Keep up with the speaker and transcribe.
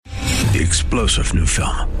The explosive new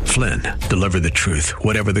film, Flynn, deliver the truth,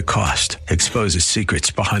 whatever the cost, exposes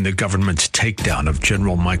secrets behind the government's takedown of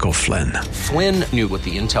General Michael Flynn. Flynn knew what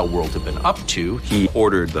the intel world had been up to. He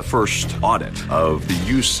ordered the first audit of the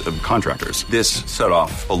use of contractors. This set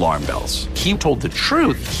off alarm bells. He told the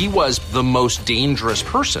truth. He was the most dangerous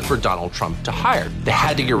person for Donald Trump to hire. They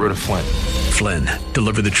had to get rid of Flynn. Flynn,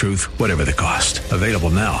 deliver the truth, whatever the cost. Available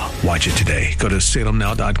now. Watch it today. Go to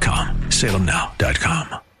salemnow.com.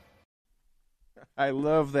 salemnow.com. I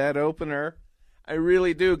love that opener. I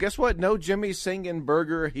really do. Guess what? No Jimmy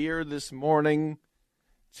Singenberger here this morning,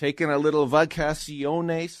 taking a little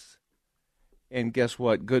vacaciones. And guess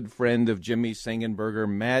what? Good friend of Jimmy Singenberger,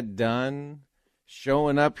 Matt Dunn,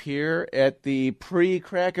 showing up here at the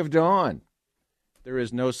pre-crack of dawn. There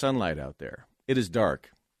is no sunlight out there. It is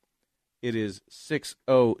dark. It is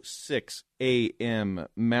 6:06 a.m.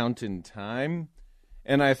 Mountain Time.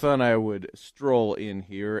 And I thought I would stroll in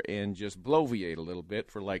here and just bloviate a little bit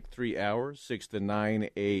for like 3 hours, 6 to 9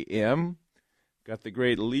 a.m. Got the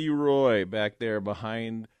great Leroy back there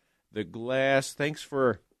behind the glass. Thanks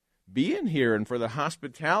for being here and for the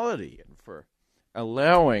hospitality and for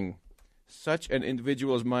allowing such an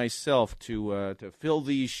individual as myself to fill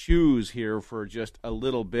these shoes here for just a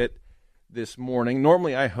little bit this morning.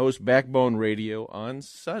 Normally I host Backbone Radio on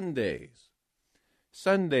Sundays.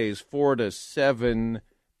 Sundays, 4 to 7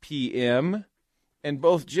 p.m., and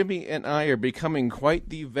both Jimmy and I are becoming quite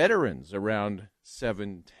the veterans around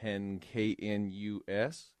 710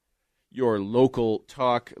 KNUS, your local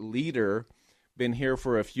talk leader. Been here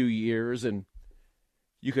for a few years, and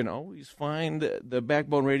you can always find the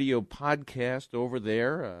Backbone Radio podcast over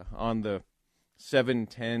there on the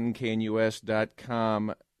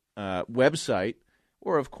 710knus.com website,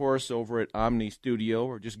 or, of course, over at Omni Studio,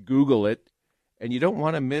 or just Google it. And you don't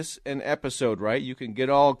want to miss an episode, right? You can get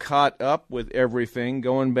all caught up with everything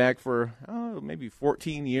going back for, maybe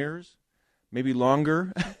 14 years, maybe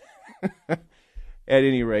longer. At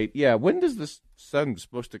any rate, yeah, when does the sun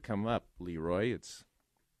supposed to come up, Leroy? It's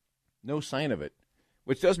no sign of it,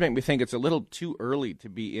 which does make me think it's a little too early to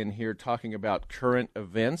be in here talking about current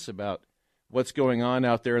events, about what's going on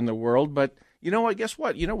out there in the world. But you know what? Guess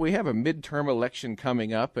what? We have a midterm election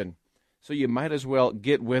coming up, and so you might as well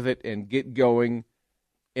get with it and get going.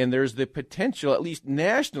 And there's the potential, at least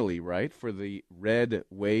nationally, right, for the red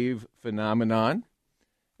wave phenomenon.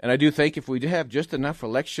 And I do think if we have just enough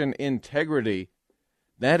election integrity,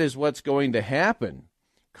 that is what's going to happen.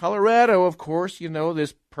 Colorado, of course,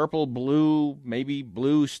 this purple-blue, maybe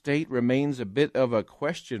blue state remains a bit of a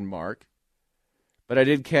question mark. But I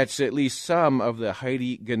did catch at least some of the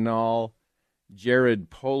Heidi Ganahl,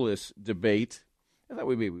 Jared Polis debate. I thought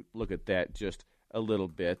we'd maybe look at that just a little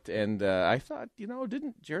bit. And I thought,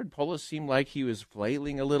 didn't Jared Polis seem like he was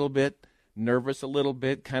flailing a little bit, nervous a little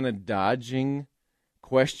bit, kind of dodging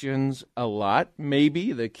questions a lot?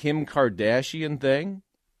 Maybe the Kim Kardashian thing?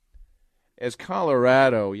 As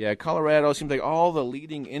Colorado seems like all the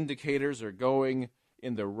leading indicators are going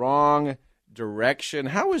in the wrong direction.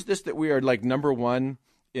 How is this that we are like number one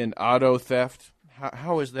in auto theft?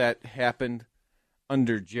 How has that happened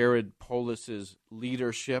under Jared Polis's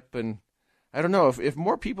leadership? And I don't know if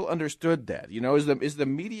more people understood that. Is the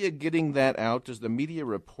media getting that out? Does the media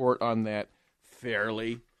report on that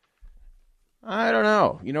fairly? I don't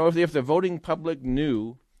know. If the voting public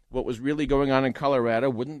knew what was really going on in Colorado,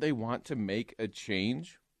 wouldn't they want to make a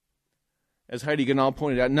change? As Heidi Ganahl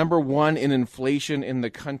pointed out, number one in inflation in the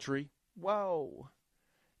country. Whoa.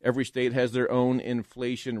 Every state has their own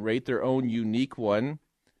inflation rate, their own unique one.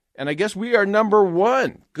 And I guess we are number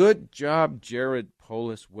one. Good job, Jared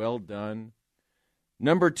Polis. Well done.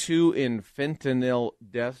 Number two in fentanyl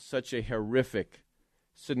deaths. Such a horrific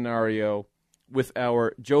scenario with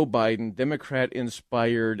our Joe Biden,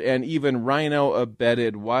 Democrat-inspired and even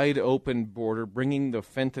rhino-abetted wide-open border, bringing the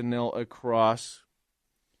fentanyl across.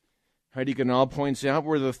 Heidi Ganahl points out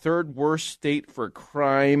we're the third worst state for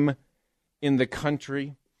crime in the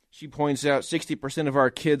country. She points out 60% of our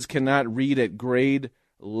kids cannot read at grade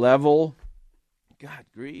level. God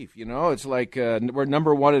grief, it's like we're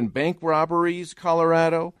number one in bank robberies,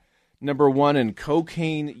 Colorado, number one in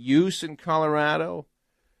cocaine use in Colorado,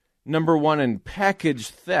 number one in package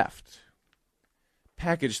theft.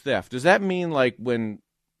 Package theft. Does that mean like when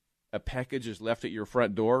a package is left at your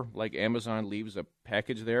front door, like Amazon leaves a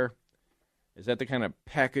package there? Is that the kind of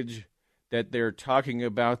package that they're talking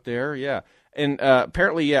about there? Yeah. And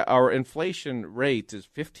apparently, our inflation rate is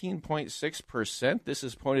 15.6%. This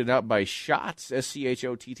is pointed out by Shots,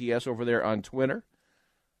 SCHOTTS, over there on Twitter.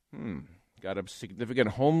 Got a significant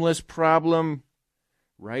homeless problem,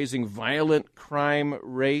 rising violent crime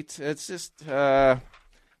rate. It's just,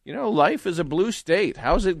 life is a blue state.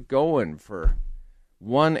 How's it going for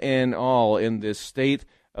one and all in this state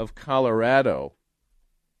of Colorado?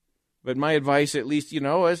 But my advice, at least,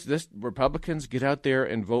 is this: Republicans, get out there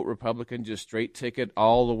and vote Republican, just straight ticket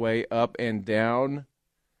all the way up and down.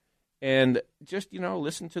 And just,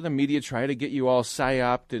 listen to the media try to get you all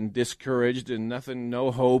psyoped and discouraged and nothing, no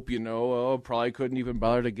hope, probably couldn't even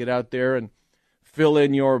bother to get out there and fill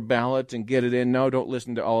in your ballot and get it in. No, don't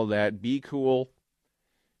listen to all of that. Be cool,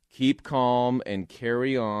 keep calm, and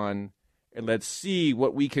carry on. And let's see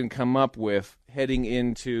what we can come up with heading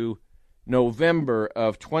into November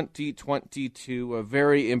of 2022, a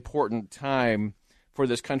very important time for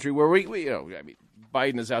this country where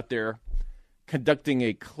Biden is out there conducting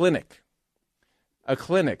a clinic on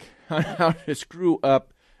how to screw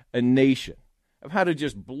up a nation, of how to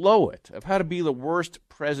just blow it, of how to be the worst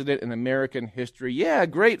president in American history. Yeah, a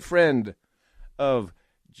great friend of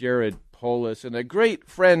Jared Polis and a great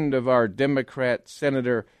friend of our Democrat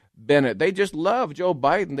Senator Bennett. They just love Joe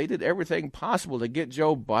Biden. They did everything possible to get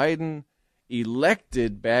Joe Biden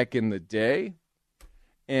elected back in the day.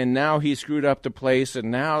 And now he screwed up the place, and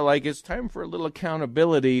now it's time for a little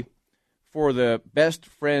accountability for the best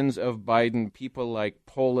friends of Biden, people like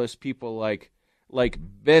Polis, people like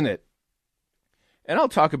Bennett. And I'll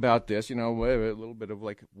talk about this, a little bit of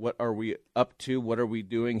what are we up to, what are we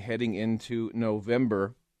doing heading into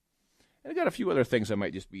November. And I got a few other things I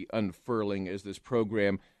might just be unfurling as this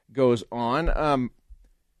program goes on.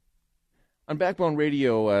 On Backbone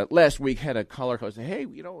Radio last week, had a caller call and say, hey,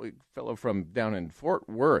 a fellow from down in Fort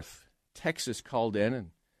Worth, Texas, called in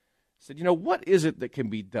and said, what is it that can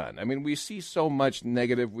be done? I mean, we see so much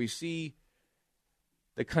negative. We see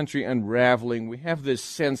the country unraveling. We have this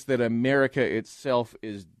sense that America itself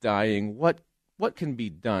is dying. What can be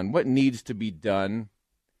done? What needs to be done?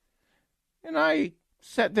 And I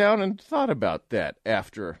sat down and thought about that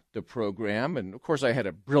after the program. And, of course, I had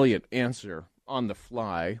a brilliant answer on the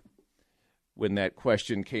fly when that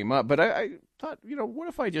question came up. But I thought, what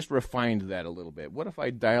if I just refined that a little bit? What if I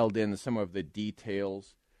dialed in some of the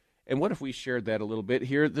details? And what if we shared that a little bit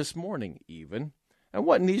here this morning even? And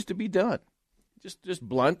what needs to be done? Just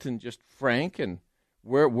blunt and just frank, and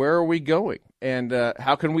where are we going? And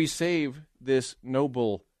how can we save this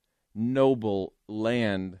noble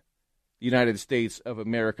land, the United States of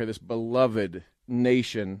America, this beloved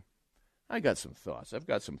nation? I've got some thoughts. And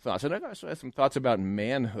I also have some thoughts about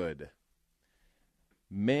manhood.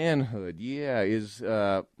 Manhood, yeah. Is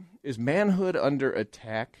manhood under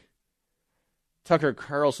attack? Tucker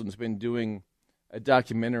Carlson's been doing a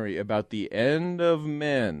documentary about the end of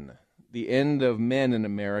men in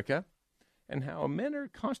America, and how men are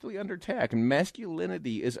constantly under attack, and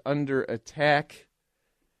masculinity is under attack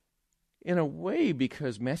in a way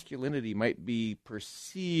because masculinity might be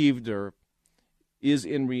perceived or is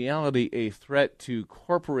in reality a threat to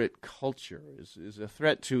corporate culture, is a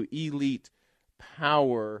threat to elite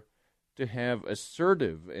power to have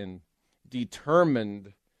assertive and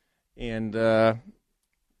determined and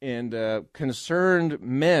concerned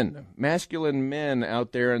men, masculine men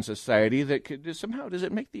out there in society that could somehow, does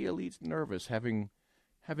it make the elites nervous having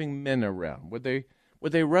men around? Would they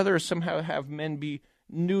rather somehow have men be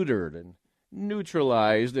neutered and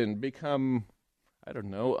neutralized and become,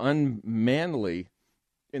 unmanly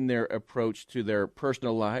in their approach to their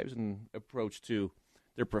personal lives and approach to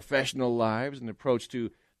their professional lives and approach to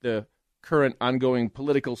the current ongoing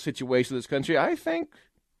political situation of this country? I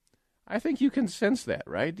think you can sense that,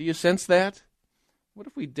 right? Do you sense that? What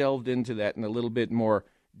if we delved into that in a little bit more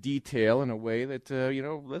detail in a way that,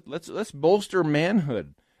 let's bolster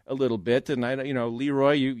manhood a little bit. And,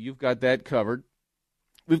 Leroy, you've got that covered.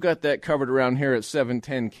 We've got that covered around here at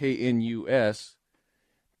 710 KNUS.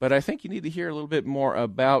 But I think you need to hear a little bit more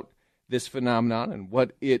about this phenomenon and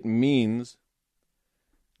what it means.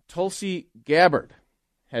 Tulsi Gabbard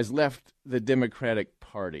has left the Democratic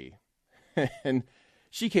Party. And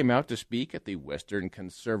she came out to speak at the Western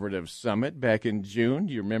Conservative Summit back in June.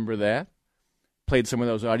 Do you remember that? Played some of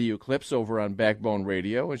those audio clips over on Backbone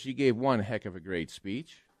Radio, and she gave one heck of a great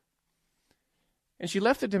speech. And she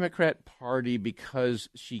left the Democrat Party because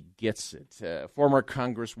she gets it. Former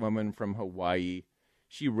Congresswoman from Hawaii.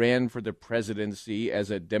 She ran for the presidency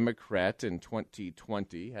as a Democrat in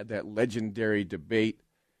 2020, had that legendary debate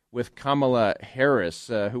with Kamala Harris,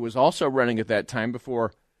 who was also running at that time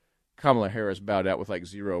before Kamala Harris bowed out with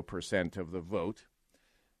 0% of the vote.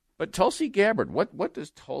 But Tulsi Gabbard, what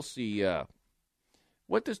does Tulsi,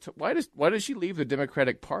 why does she leave the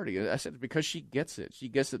Democratic Party? I said because she gets it. She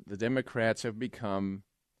gets that the Democrats have become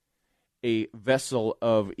a vessel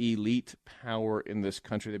of elite power in this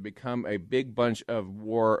country. They become a big bunch of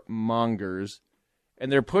warmongers,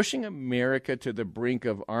 And they're pushing America to the brink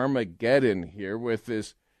of Armageddon here with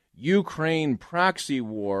this Ukraine proxy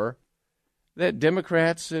war that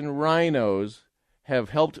Democrats and rhinos have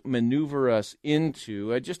helped maneuver us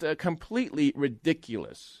into. Just a completely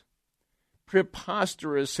ridiculous,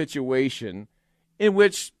 preposterous situation in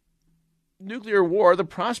which nuclear war, the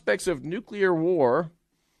prospects of nuclear war,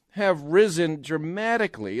 have risen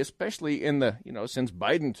dramatically, especially in the, since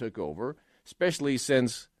Biden took over, especially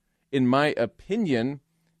since, in my opinion,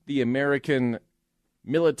 the American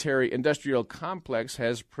military-industrial complex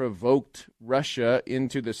has provoked Russia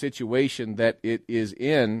into the situation that it is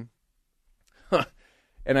in.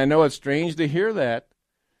 And I know it's strange to hear that,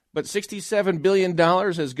 but $67 billion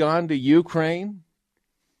has gone to Ukraine.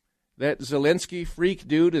 That Zelensky freak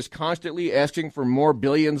dude is constantly asking for more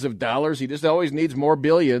billions of dollars. He just always needs more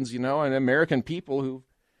billions, and American people who've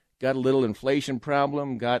got a little inflation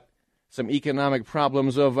problem, got some economic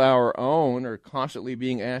problems of our own, are constantly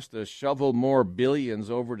being asked to shovel more billions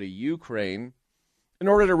over to Ukraine in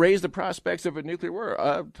order to raise the prospects of a nuclear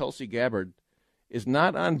war. Tulsi Gabbard is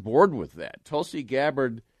not on board with that. Tulsi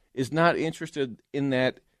Gabbard is not interested in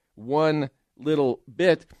that one little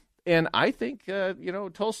bit. And I think,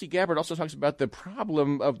 Tulsi Gabbard also talks about the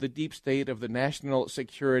problem of the deep state, of the national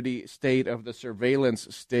security state, of the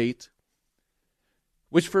surveillance state,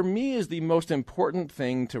 which for me is the most important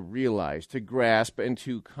thing to realize, to grasp, and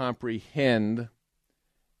to comprehend.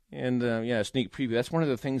 And, a sneak preview. That's one of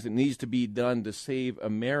the things that needs to be done to save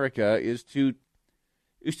America is to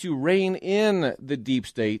rein in the deep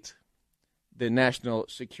state, the national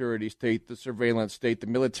security state, the surveillance state, the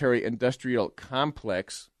military-industrial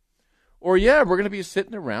complex. Or, we're going to be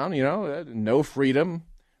sitting around, no freedom,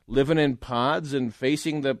 living in pods and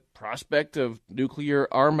facing the prospect of nuclear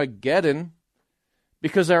Armageddon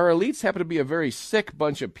because our elites happen to be a very sick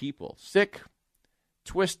bunch of people. Sick,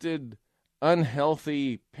 twisted,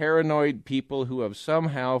 unhealthy, paranoid people who have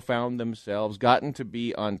somehow found themselves, gotten to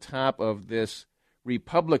be on top of this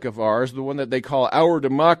republic of ours, the one that they call our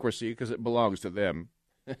democracy because it belongs to them.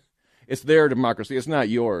 It's their democracy. It's not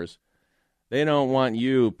yours. They don't want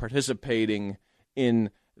you participating in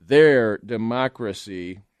their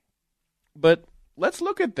democracy. But let's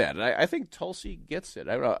look at that. I think Tulsi gets it.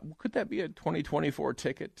 I don't know, could that be a 2024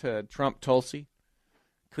 ticket to Trump-Tulsi?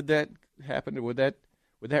 Could that happen? Would that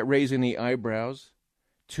raise any eyebrows?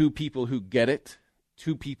 Two people who get it,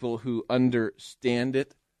 two people who understand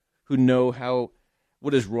it, who know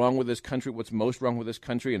what is wrong with this country, what's most wrong with this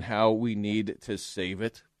country, and how we need to save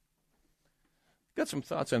it. Got some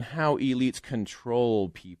thoughts on how elites control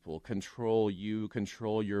people, control you,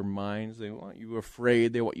 control your minds. They want you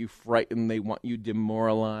afraid, they want you frightened, they want you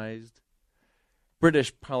demoralized.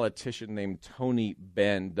 British politician named Tony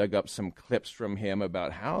Benn dug up some clips from him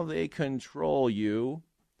about how they control you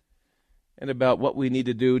and about what we need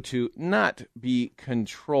to do to not be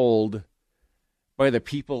controlled by the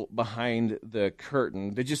people behind the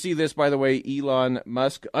curtain. Did you see this, by the way? Elon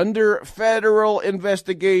Musk under federal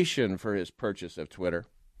investigation for his purchase of Twitter.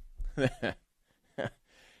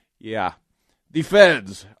 Yeah. The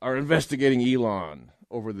feds are investigating Elon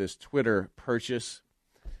over this Twitter purchase.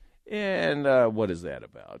 And what is that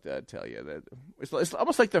about? I tell you, that it's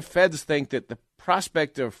almost like the feds think that the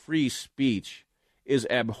prospect of free speech is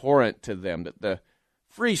abhorrent to them, that the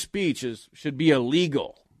free speech should be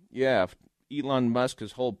illegal. Yeah, Elon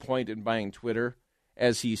Musk's whole point in buying Twitter,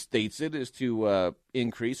 as he states it, is to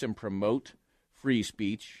increase and promote free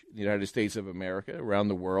speech in the United States of America, around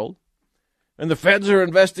the world. And the feds are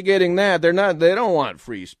investigating that. They don't want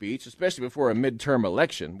free speech, especially before a midterm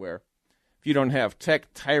election, where if you don't have tech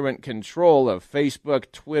tyrant control of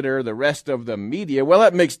Facebook, Twitter, the rest of the media, well,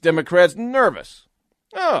 that makes Democrats nervous.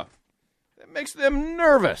 Oh, that makes them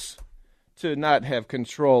nervous to not have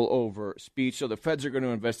control over speech. So the feds are going to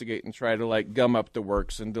investigate and try to gum up the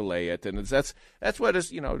works and delay it. And that's what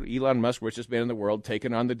is, Elon Musk, richest man in the world,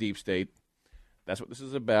 taking on the deep state. That's what this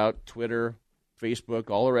is about. Twitter, Facebook,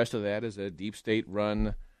 all the rest of that is a deep state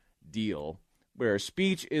run deal where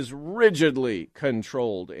speech is rigidly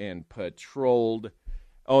controlled and patrolled.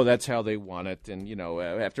 Oh, that's how they want it. And,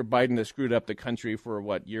 after Biden has screwed up the country for,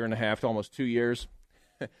 year and a half to almost 2 years,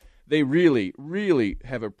 they really, really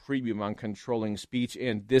have a premium on controlling speech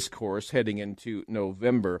and discourse heading into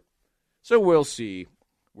November. So we'll see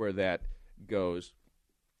where that goes.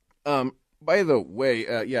 By the way,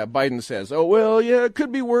 Biden says, it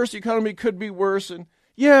could be worse. The economy could be worse. And,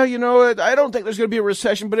 I don't think there's going to be a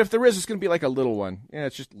recession, but if there is, it's going to be like a little one. Yeah,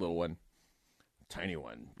 it's just a little one. Tiny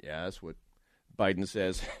one. Yeah, that's what Biden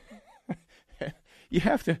says. you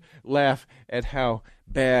have to laugh at how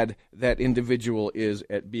bad that individual is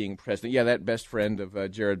at being president. Yeah, that best friend of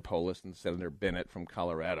Jared Polis and Senator Bennett from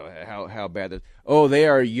Colorado. How bad that? Oh, they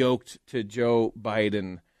are yoked to Joe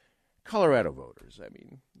Biden. Colorado voters. I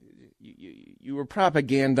mean, you were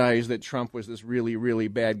propagandized that Trump was this really, really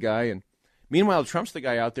bad guy, and meanwhile, Trump's the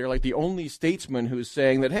guy out there, like the only statesman who's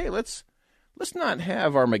saying that, hey, let's not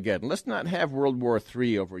have Armageddon. Let's not have World War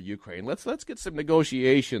III over Ukraine. Let's get some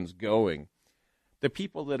negotiations going. The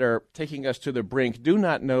people that are taking us to the brink do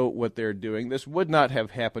not know what they're doing. This would not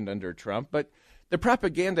have happened under Trump, but the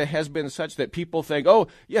propaganda has been such that people think, oh,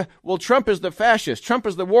 yeah, well, Trump is the fascist. Trump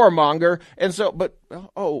is the warmonger. And so, but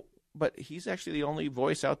he's actually the only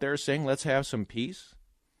voice out there saying, let's have some peace,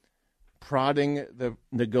 prodding the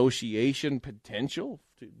negotiation potential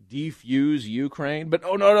to defuse Ukraine. But,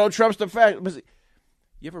 oh, no, Trump's the fascist.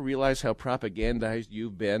 You ever realize how propagandized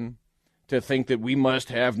you've been to think that we must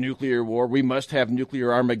have nuclear war, we must have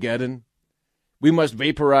nuclear Armageddon, we must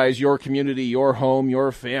vaporize your community, your home,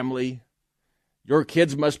 your family, your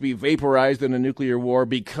kids must be vaporized in a nuclear war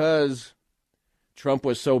because Trump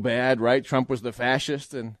was so bad, right? Trump was the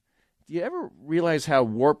fascist. And do you ever realize how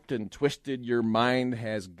warped and twisted your mind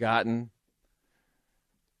has gotten?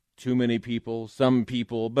 Too many people, some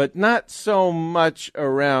people, but not so much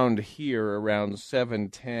around here, around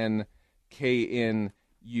 710 KNUS.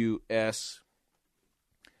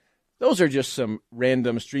 Those are just some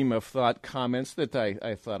random stream of thought comments that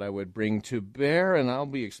I thought I would bring to bear, and I'll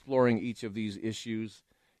be exploring each of these issues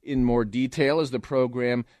in more detail as the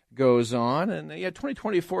program goes on. And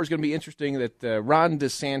 2024 is going to be interesting that Ron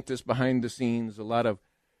DeSantis behind the scenes, a lot of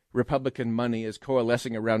Republican money is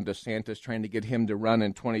coalescing around DeSantis, trying to get him to run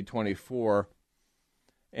in 2024.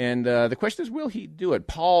 And the question is, will he do it?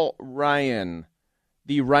 Paul Ryan,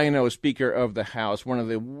 the Rhino Speaker of the House, one of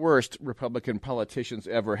the worst Republican politicians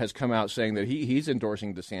ever, has come out saying that he's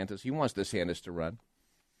endorsing DeSantis. He wants DeSantis to run.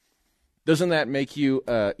 Doesn't that make you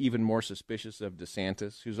even more suspicious of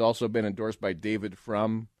DeSantis, who's also been endorsed by David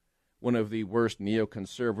Frum, one of the worst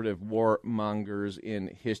neoconservative warmongers in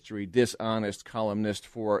history, dishonest columnist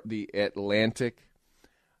for The Atlantic?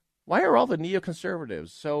 Why are all the neoconservatives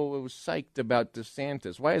so psyched about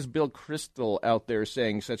DeSantis? Why is Bill Kristol out there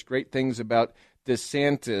saying such great things about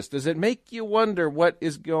DeSantis? Does it make you wonder what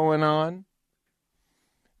is going on?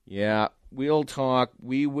 Yeah, we'll talk.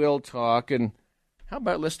 We will talk. And how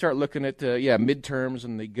about let's start looking at midterms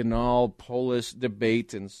and the Ganal-Polis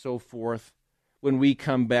debate and so forth when we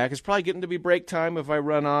come back. It's probably getting to be break time if I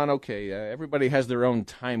run on. Okay, everybody has their own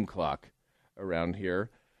time clock around here.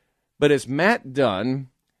 But it's Matt Dunn.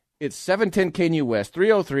 It's 710 KNUS,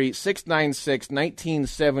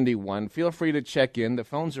 303-696-1971. Feel free to check in. The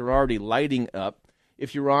phones are already lighting up.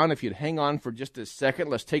 If you'd hang on for just a second,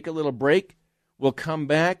 let's take a little break. We'll come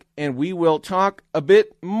back, and we will talk a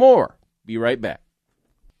bit more. Be right back.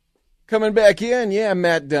 Coming back in,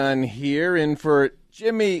 Matt Dunn here, in for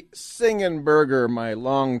Jimmy Singenberger, my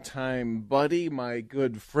longtime buddy, my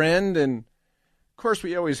good friend, and of course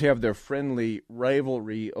we always have the friendly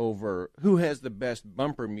rivalry over who has the best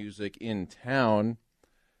bumper music in town.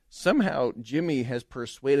 Somehow Jimmy has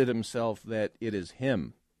persuaded himself that it is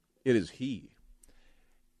him. It is he.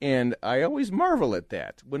 And I always marvel at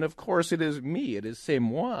that, when of course it is me. It is c'est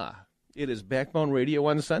moi. It is Backbone Radio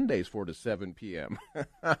on Sundays, 4 to 7 p.m.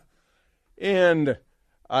 And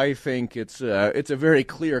I think it's a very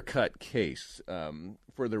clear-cut case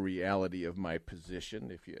for the reality of my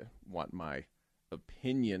position, if you want my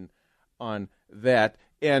opinion on that.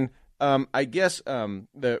 And I guess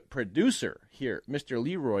the producer here, Mr.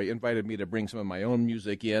 Leroy, invited me to bring some of my own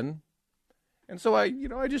music in. And so I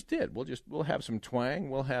just did. We'll have some twang.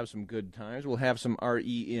 We'll have some good times. We'll have some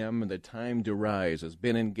REM, and The Time to Rise has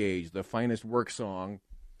been engaged, the finest work song.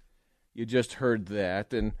 You just heard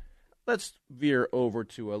that. And let's veer over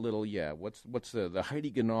to a little, what's the Heidi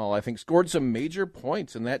Ganal, I think, scored some major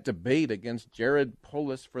points in that debate against Jared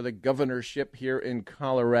Polis for the governorship here in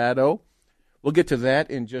Colorado. We'll get to that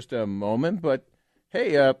in just a moment, but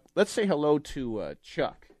hey, let's say hello to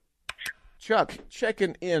Chuck. Chuck,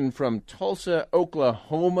 checking in from Tulsa,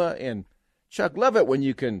 Oklahoma, and Chuck, love it when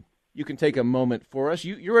you can take a moment for us.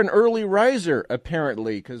 You're an early riser,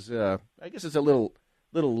 apparently, because I guess it's a little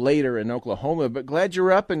later in Oklahoma, but glad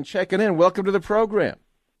you're up and checking in. Welcome to the program.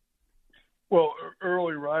 Well,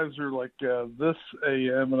 early riser like this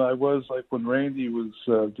AM, and I was like when Randy was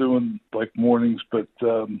doing like mornings, but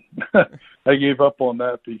I gave up on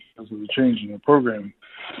that because of the change in the programming.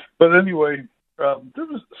 But anyway,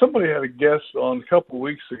 somebody had a guest on a couple of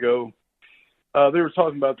weeks ago. They were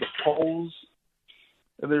talking about the polls,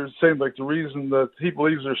 and they were saying like the reason that he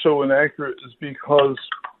believes they're so inaccurate is because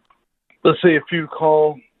let's say if you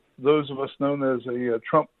call those of us known as a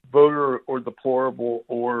Trump voter or deplorable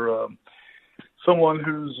or someone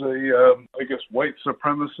who's I guess, white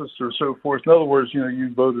supremacist or so forth. In other words,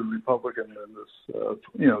 you voted Republican in this,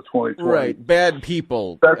 2020. Right, bad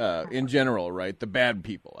people in general, right? The bad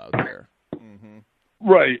people out there. Mm-hmm.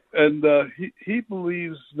 Right, and he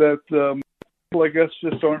believes that people, I guess,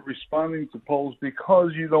 just aren't responding to polls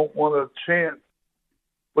because you don't want to chant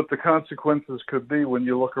what the consequences could be when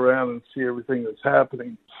you look around and see everything that's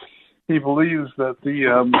happening. He believes that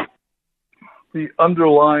the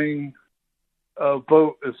underlying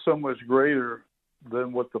vote is so much greater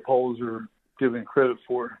than what the polls are giving credit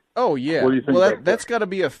for. Oh, yeah. What do you think about that's got to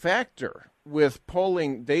be a factor with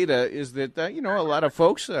polling data is that, a lot of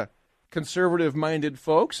folks, conservative-minded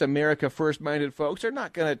folks, America First-minded folks, are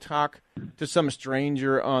not going to talk to some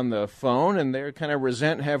stranger on the phone, and they kind of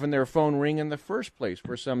resent having their phone ring in the first place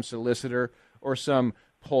for some solicitor or some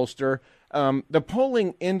pollster. The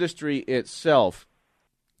polling industry itself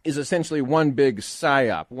is essentially one big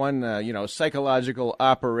psyop, one psychological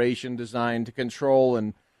operation designed to control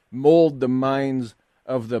and mold the minds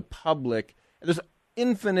of the public. There's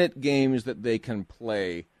infinite games that they can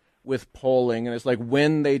play with polling, and it's like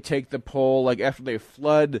when they take the poll, like after they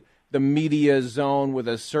flood the media zone with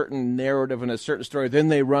a certain narrative and a certain story, then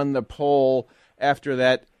they run the poll after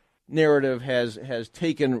that narrative has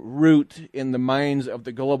taken root in the minds of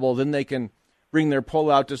the global, then they can bring their poll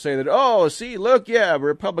out to say that, oh, see, look, yeah,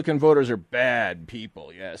 Republican voters are bad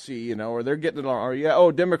people. Yeah, see, or they're getting it along. Or, yeah,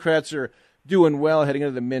 Democrats are doing well heading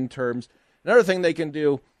into the midterms. Another thing they can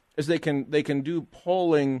do is they can do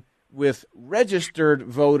polling with registered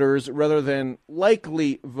voters rather than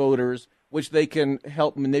likely voters, which they can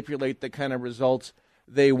help manipulate the kind of results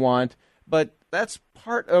they want. But that's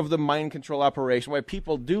part of the mind control operation, why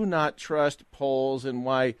people do not trust polls and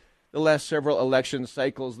why the last several election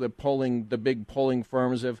cycles, the big polling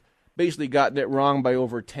firms have basically gotten it wrong by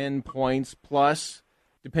over 10 points plus,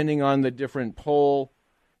 depending on the different poll.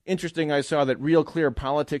 Interesting, I saw that Real Clear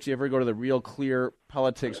Politics, you ever go to the Real Clear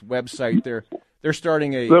Politics website, they're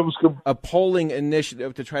starting a polling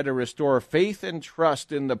initiative to try to restore faith and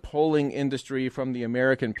trust in the polling industry from the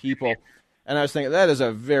American people. And I was thinking, that is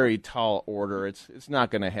a very tall order. It's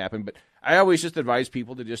not going to happen. But I always just advise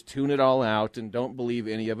people to just tune it all out and don't believe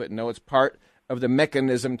any of it. No, it's part of the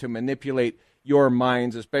mechanism to manipulate your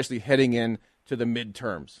minds, especially heading into the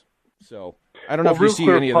midterms. So I don't know if you see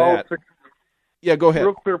any of that. Yeah, go ahead.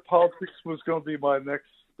 Real Clear Politics was going to be my next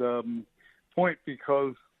point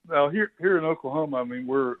because now here in Oklahoma,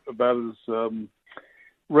 we're about as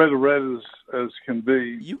red as can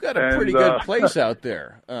be. You got a pretty good place out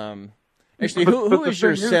there. Actually, who is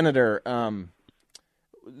your senator?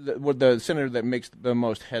 The senator that makes the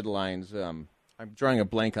most headlines. I'm drawing a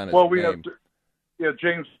blank on his name. We have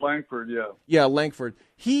James Lankford. Yeah, Lankford.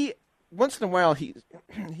 He once in a while he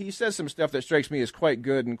says some stuff that strikes me as quite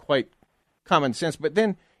good and quite common sense. But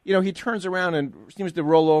then he turns around and seems to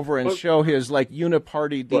roll over and show his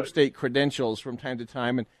uniparty deep state credentials from time to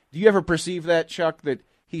time. And do you ever perceive that, Chuck, that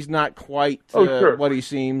he's not quite sure. what he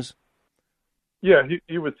seems? Yeah,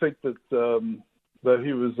 you would think that that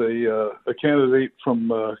he was a candidate from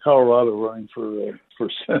Colorado running for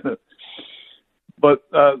Senate. But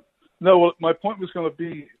no, my point was going to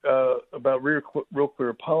be about Real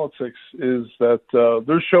Clear Politics is that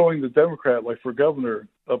they're showing the Democrat, for governor,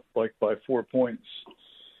 up by 4 points.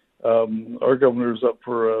 Our governor's up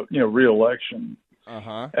for re-election.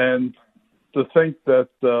 Uh-huh. And to think that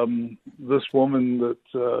this woman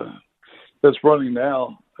that's running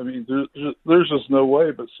now, there's just no way.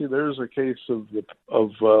 But see, there's a case of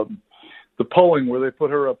the polling where they put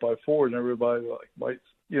her up by 4, and everybody might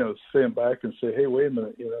stand back and say, "Hey, wait a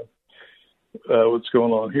minute, what's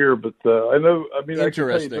going on here?" But I can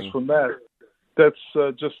tell you just from that's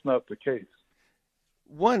just not the case.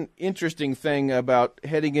 One interesting thing about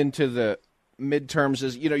heading into the midterms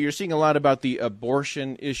is, you're seeing a lot about the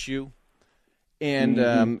abortion issue, and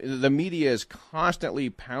the media is constantly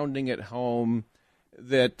pounding it home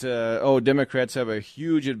that, Democrats have a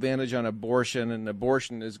huge advantage on abortion, and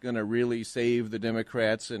abortion is going to really save the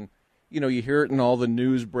Democrats. And, you hear it in all the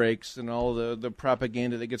news breaks and all the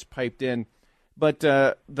propaganda that gets piped in. But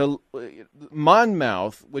the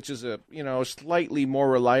Monmouth, which is a, slightly more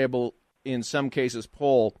reliable in some cases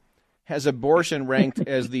poll, has abortion ranked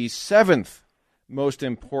as the 7th most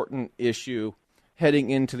important issue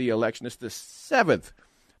heading into the election. It's the 7th.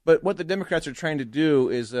 But what the Democrats are trying to do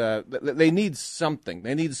is they need something.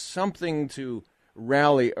 They need something to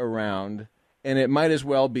rally around, and it might as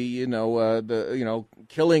well be,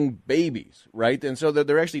 killing babies, right? And so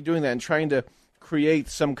they're actually doing that and trying to create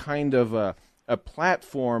some kind of a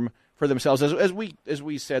platform for themselves, as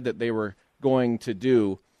we said that they were going to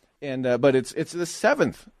do. And but it's the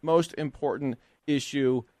seventh most important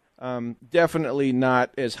issue. Definitely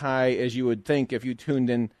not as high as you would think if you tuned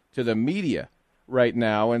in to the media right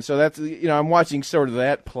now. And so that's, I'm watching sort of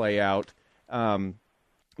that play out.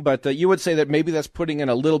 But you would say that maybe that's putting in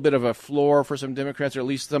a little bit of a floor for some Democrats, or at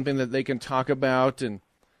least something that they can talk about and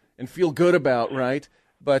feel good about, right?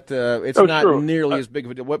 But it's not nearly as big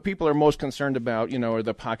of a deal. What people are most concerned about, are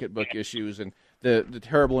the pocketbook issues and the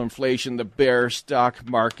terrible inflation, the bear stock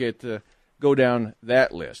market, go down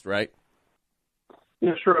that list, right?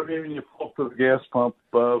 Yeah, sure. I mean, when you pull up to the gas pump,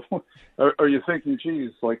 are you thinking,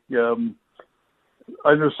 geez, like,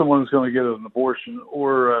 I know someone's going to get an abortion,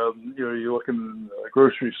 or, you're looking in a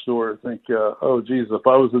grocery store and think, oh, geez, if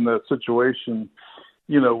I was in that situation,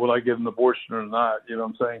 would I get an abortion or not? You know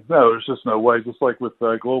what I'm saying? No, there's just no way. Just like with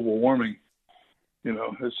global warming,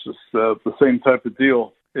 it's just the same type of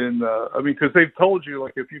deal. And, because they've told you,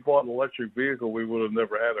 like, if you bought an electric vehicle, we would have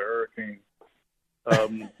never had a hurricane,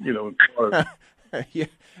 in Florida. Yeah.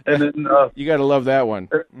 And then you got to love that one.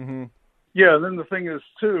 Mm-hmm. Yeah, and then the thing is,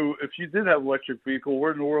 too, if you did have an electric vehicle,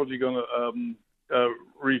 where in the world are you going to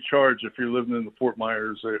recharge if you're living in the Fort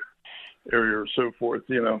Myers area or so forth,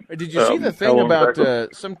 Did you see the thing about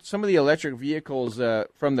some of the electric vehicles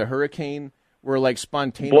from the hurricane were like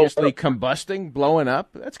spontaneously combusting, blowing up?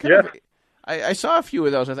 That's kind of... I saw a few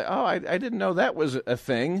of those. I thought, I didn't know that was a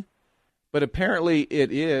thing. But apparently it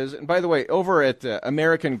is. And by the way, over at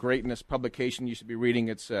American Greatness publication, you should be reading,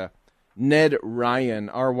 it's Ned Ryan,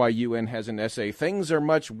 R-Y-U-N, has an essay, Things Are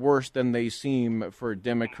Much Worse Than They Seem for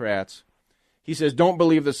Democrats. He says, don't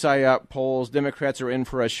believe the PSYOP polls. Democrats are in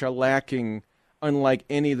for a shellacking unlike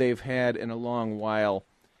any they've had in a long while.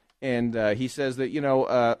 And he says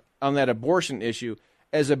that, on that abortion issue,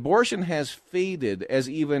 as abortion has faded as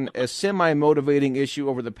even a semi-motivating issue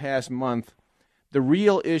over the past month, the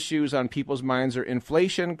real issues on people's minds are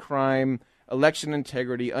inflation, crime, election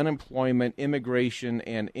integrity, unemployment, immigration,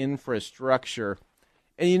 and infrastructure.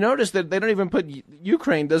 And you notice that they don't even put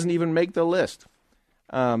Ukraine doesn't even make the list.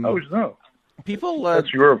 No. People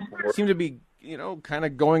That's Europe. Seem to be, kind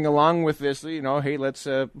of going along with this. Hey, let's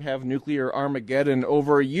have nuclear Armageddon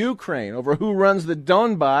over Ukraine, over who runs the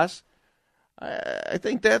Donbass. I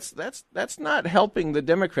think that's not helping the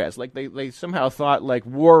Democrats. Like they somehow thought like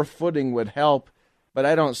war footing would help. But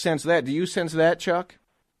I don't sense that. Do you sense that, Chuck?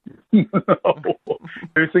 No.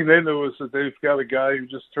 Everything they know is that they've got a guy who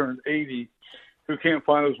just turned 80 who can't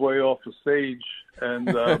find his way off the stage.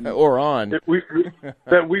 And or on. That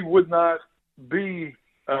we would not be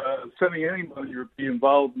sending any money or be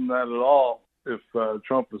involved in that at all if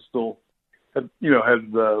Trump was still had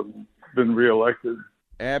been reelected.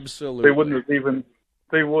 Absolutely. They wouldn't have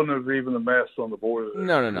even amassed on the border.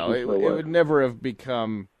 No. It would never have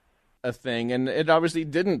become a thing, and it obviously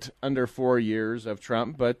didn't under 4 years of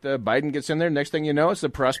Trump, but Biden gets in there. Next thing you know, it's the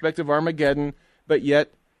prospect of Armageddon, but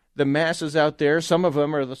yet the masses out there, some of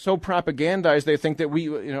them are so propagandized they think that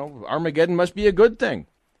Armageddon must be a good thing.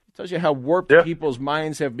 It tells you how warped people's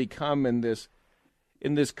minds have become in this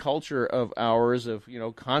culture of ours of,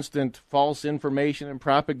 constant false information and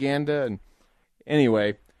propaganda. And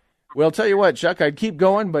anyway, well, I'll tell you what, Chuck, I'd keep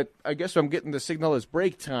going, but I guess I'm getting the signal it's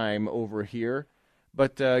break time over here.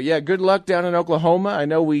 But, good luck down in Oklahoma. I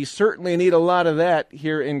know we certainly need a lot of that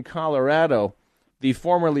here in Colorado, the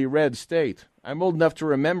formerly red state. I'm old enough to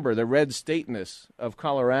remember the red stateness of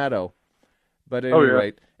Colorado. But at any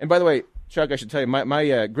rate, and by the way, Chuck, I should tell you,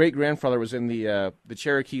 my great-grandfather was in the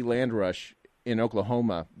Cherokee Land Rush in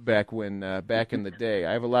Oklahoma back in the day.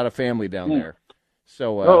 I have a lot of family down there.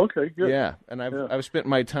 So, okay, good. Yeah, and I've spent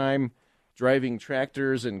my time driving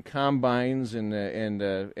tractors and combines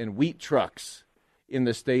and wheat trucks in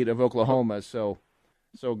the state of Oklahoma, so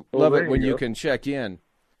love it when you can check in.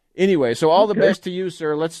 Anyway, so all the best to you,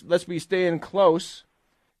 sir. Let's be staying close.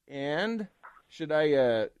 And should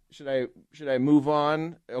I move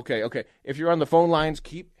on? Okay. If you're on the phone lines,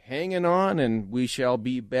 keep hanging on, and we shall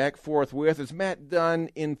be back forthwith. It's Matt Dunn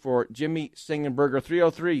in for Jimmy Singenberger,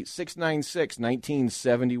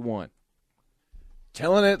 303-696-1971.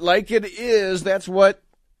 Telling it like it is. That's what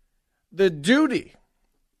the duty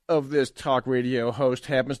of this talk radio host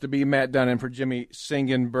happens to be. Matt Dunn in for Jimmy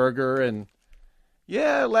Singenberger. And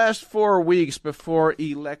last 4 weeks before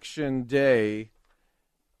Election Day,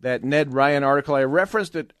 that Ned Ryan article I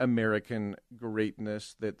referenced at American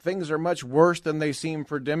Greatness, that things are much worse than they seem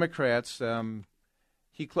for Democrats.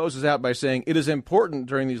 He closes out by saying, it is important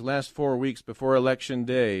during these last 4 weeks before Election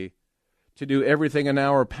Day to do everything in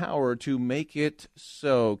our power to make it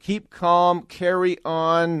so. Keep calm, carry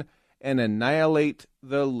on, and annihilate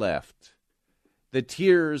the left. The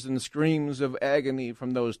tears and screams of agony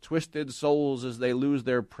from those twisted souls as they lose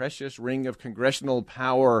their precious ring of congressional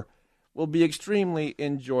power will be extremely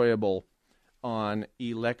enjoyable on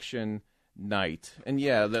election night. And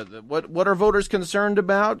yeah, what are voters concerned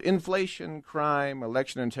about? Inflation, crime,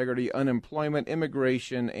 election integrity, unemployment,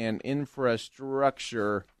 immigration, and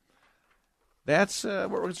infrastructure. That's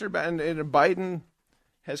what we're concerned about. And Biden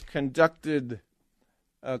has conducted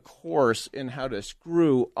a course in how to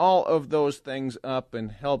screw all of those things up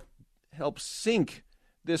and help sink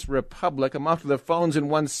this republic. I'm off to the phones in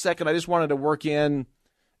 1 second. I just wanted to work in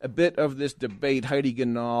a bit of this debate, Heidi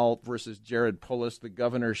Ganahl versus Jared Polis, the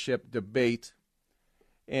governorship debate.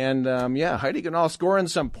 And, Heidi Ganahl scoring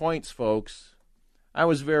some points, folks. I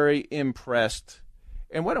was very impressed.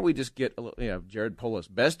 And why don't we just get a little, Jared Polis,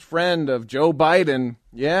 best friend of Joe Biden.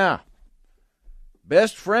 Yeah.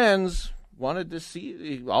 Best friends. Wanted to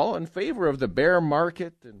see all in favor of the bear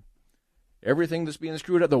market and everything that's being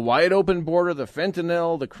screwed up, the wide open border, the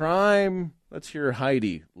fentanyl, the crime. Let's hear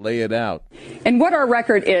Heidi lay it out. And what our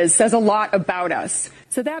record is says a lot about us.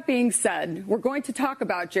 So that being said, we're going to talk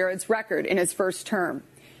about Jared's record in his first term.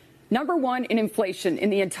 Number 1 in inflation in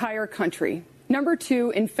the entire country. Number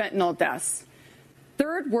 2 in fentanyl deaths.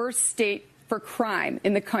 Third worst state for crime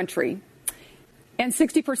in the country. And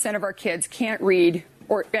 60% of our kids can't read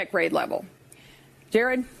or at grade level.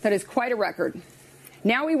 Jared, that is quite a record.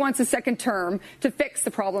 Now he wants a second term to fix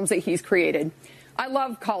the problems that he's created. I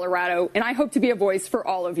love Colorado, and I hope to be a voice for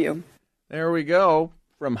all of you. There we go,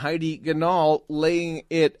 from Heidi Ganahl laying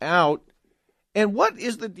it out. And what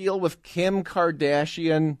is the deal with Kim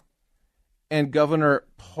Kardashian and Governor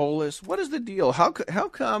Polis? What is the deal? How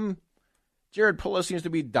come Jared Polis seems to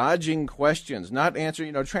be dodging questions, not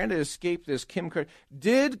answering, trying to escape this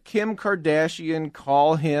Did Kim Kardashian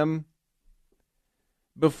call him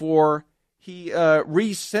before he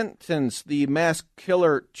resentenced the mass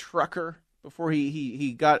killer trucker, before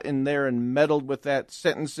he got in there and meddled with that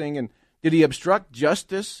sentencing? And did he obstruct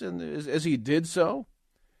justice as he did so?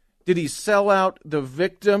 Did he sell out the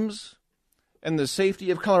victims and the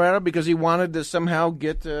safety of Colorado because he wanted to somehow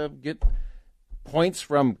get points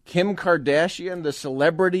from Kim Kardashian, the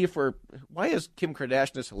celebrity? Why is Kim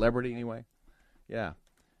Kardashian a celebrity anyway? Yeah.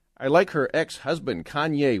 I like her ex-husband,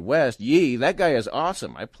 Kanye West. That guy is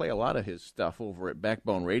awesome. I play a lot of his stuff over at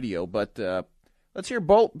Backbone Radio. But let's hear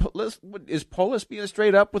is Polis being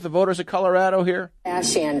straight up with the voters of Colorado here?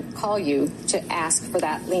 Kardashian call you to ask for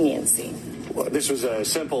that leniency? Well, this was a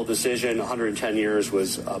simple decision. 110 years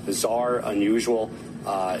was bizarre, unusual,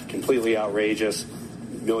 completely outrageous.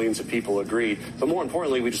 Millions of people agreed. But more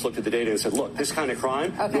importantly, we just looked at the data and said, look, this kind of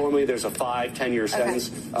crime, normally there's a 5-10-year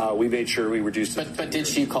sentence. We made sure we reduced it. But did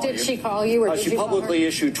she call you? Did she call you? Or did she publicly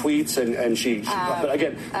issued tweets, and she but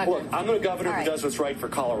again, look, I'm a governor who does what's right for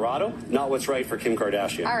Colorado, not what's right for Kim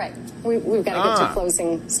Kardashian. All right. We've got to get to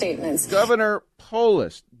closing statements. Governor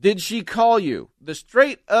Polis, did she call you? The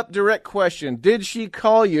straight up direct question, did she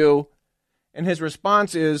call you? And his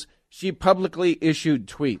response is, she publicly issued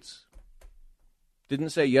tweets.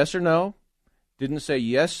 Didn't say yes or no. Didn't say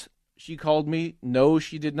yes, she called me. No,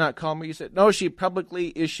 she did not call me. He said, no, she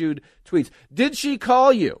publicly issued tweets. Did she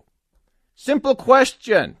call you? Simple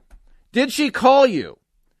question. Did she call you?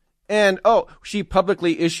 And, she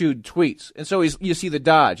publicly issued tweets. And so you see the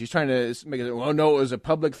dodge. He's trying to make it, no, it was a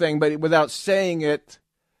public thing. But without saying it,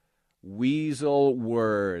 weasel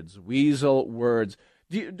words.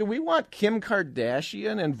 Do we want Kim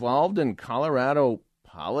Kardashian involved in Colorado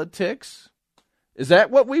politics? Is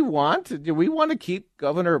that what we want? Do we want to keep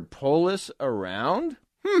Governor Polis around?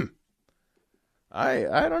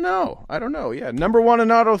 I don't know. Yeah, number 1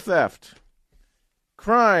 in auto theft.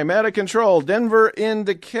 Crime out of control. Denver in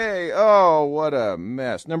decay. Oh, what a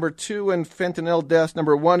mess. Number 2 in fentanyl deaths.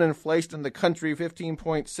 Number 1 inflation in the country,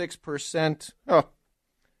 15.6%.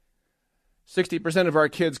 60% of our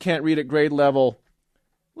kids can't read at grade level.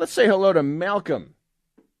 Let's say hello to Malcolm.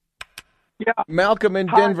 Yeah. Malcolm in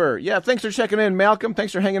Denver. Yeah, thanks for checking in, Malcolm.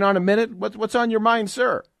 Thanks for hanging on a minute. What's on your mind,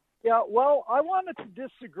 sir? Yeah, well, I wanted to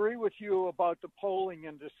disagree with you about the polling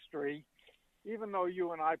industry, even though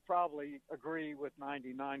you and I probably agree with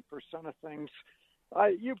 99% of things.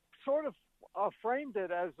 You sort of framed it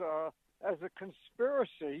as a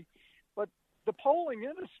conspiracy, but the polling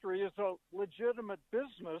industry is a legitimate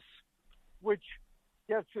business which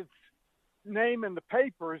gets its name in the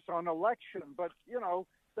papers on election. But,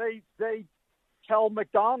 they tell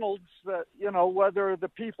McDonald's that, whether the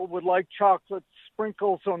people would like chocolate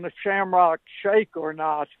sprinkles on the Shamrock Shake or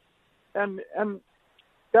not. And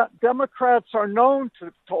Democrats are known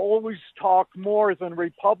to always talk more than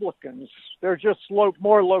Republicans. They're just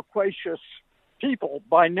more loquacious people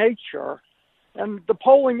by nature. And the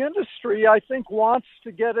polling industry, I think, wants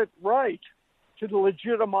to get it right to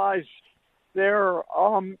legitimize their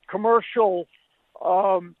commercial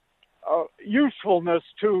usefulness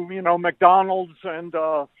to, McDonald's and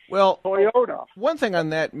Toyota. One thing on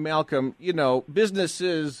that, Malcolm,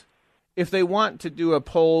 businesses, if they want to do a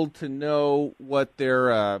poll to know what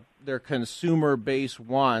their consumer base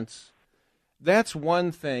wants, that's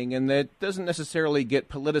one thing, and that doesn't necessarily get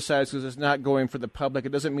politicized because it's not going for the public.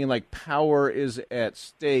 It doesn't mean like power is at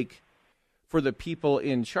stake for the people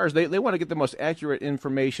in charge. They want to get the most accurate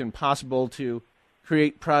information possible to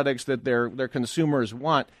create products that their consumers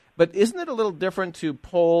want. But isn't it a little different to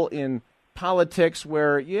poll in politics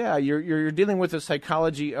where, you're dealing with the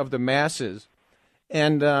psychology of the masses,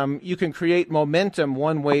 and you can create momentum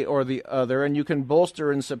one way or the other, and you can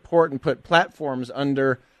bolster and support and put platforms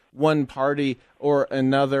under one party or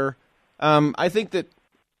another. I think that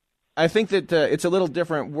it's a little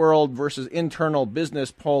different world versus internal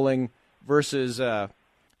business polling versus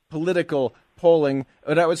political polling.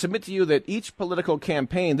 But I would submit to you that each political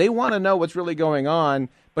campaign, they want to know what's really going on,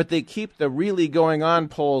 but they keep the really going on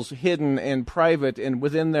polls hidden and private and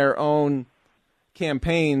within their own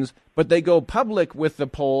campaigns. But they go public with the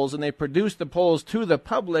polls, and they produce the polls to the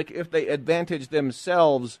public if they advantage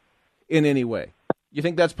themselves in any way. You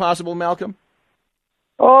think that's possible, Malcolm?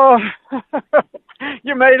 Oh,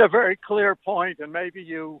 you made a very clear point, and maybe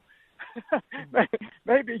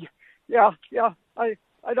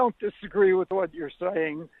I don't disagree with what you're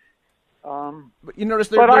saying. But you notice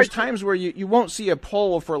there's times where you won't see a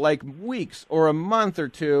poll for like weeks or a month or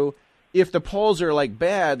two if the polls are like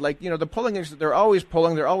bad. Like, the polling, they're always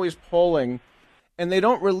polling, and they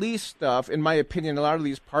don't release stuff, in my opinion, a lot of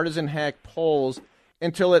these partisan hack polls,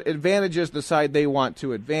 until it advantages the side they want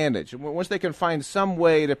to advantage. And once they can find some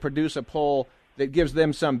way to produce a poll that gives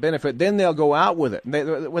them some benefit, then they'll go out with it.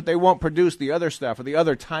 They won't produce the other stuff or the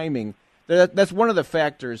other timing. That's one of the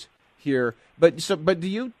factors here. But do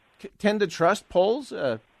you tend to trust polls?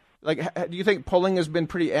 Do you think polling has been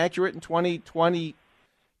pretty accurate in 2020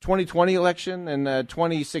 election and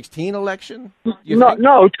 2016 election?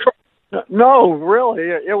 No, really.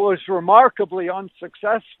 It was remarkably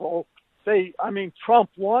unsuccessful.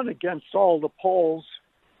 Trump won against all the polls.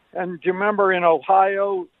 And do you remember in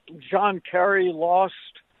Ohio, John Kerry lost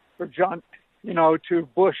to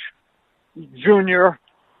Bush Jr.?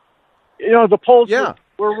 The polls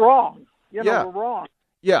were wrong. Were wrong.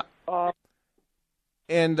 Yeah.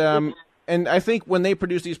 And I think when they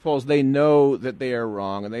produce these polls, they know that they are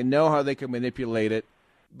wrong, and they know how they can manipulate it.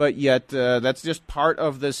 But yet, that's just part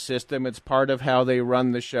of the system. It's part of how they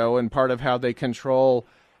run the show and part of how they control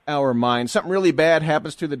our minds. Something really bad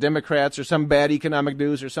happens to the Democrats, or some bad economic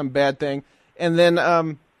news, or some bad thing, and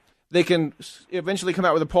then they can eventually come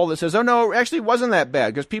out with a poll that says, oh, no, actually it wasn't that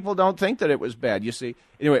bad, because people don't think that it was bad, you see.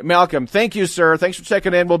 Anyway, Malcolm, thank you, sir. Thanks for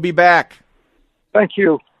checking in. We'll be back. Thank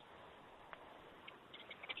you.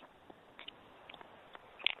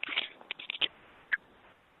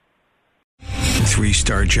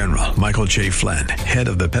 Three-star General Michael J. Flynn, head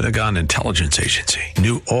of the Pentagon Intelligence Agency,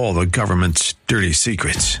 knew all the government's dirty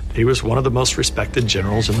secrets. He was one of the most respected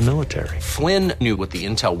generals in the military. Flynn knew what the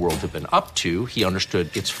intel world had been up to. He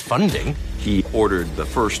understood its funding. He ordered the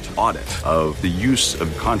first audit of the use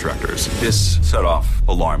of contractors. This set off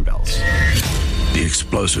alarm bells. The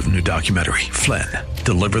explosive new documentary, Flynn,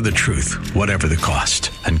 Deliver the Truth, Whatever the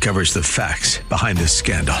Cost, uncovers the facts behind this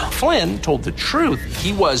scandal. Flynn told the truth.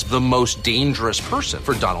 He was the most dangerous person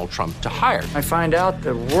for Donald Trump to hire. I find out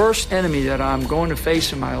the worst enemy that I'm going to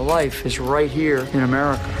face in my life is right here in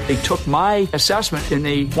America. They took my assessment and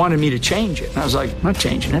they wanted me to change it. And I was like, I'm not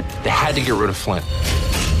changing it. They had to get rid of Flynn.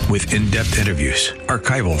 With in-depth interviews,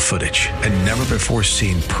 archival footage, and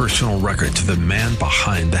never-before-seen personal records of the man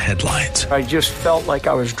behind the headlines. I just felt like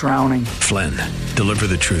I was drowning. Flynn, Deliver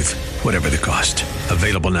the Truth, Whatever the Cost.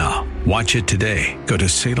 Available now. Watch it today. Go to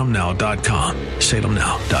salemnow.com.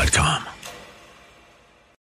 salemnow.com.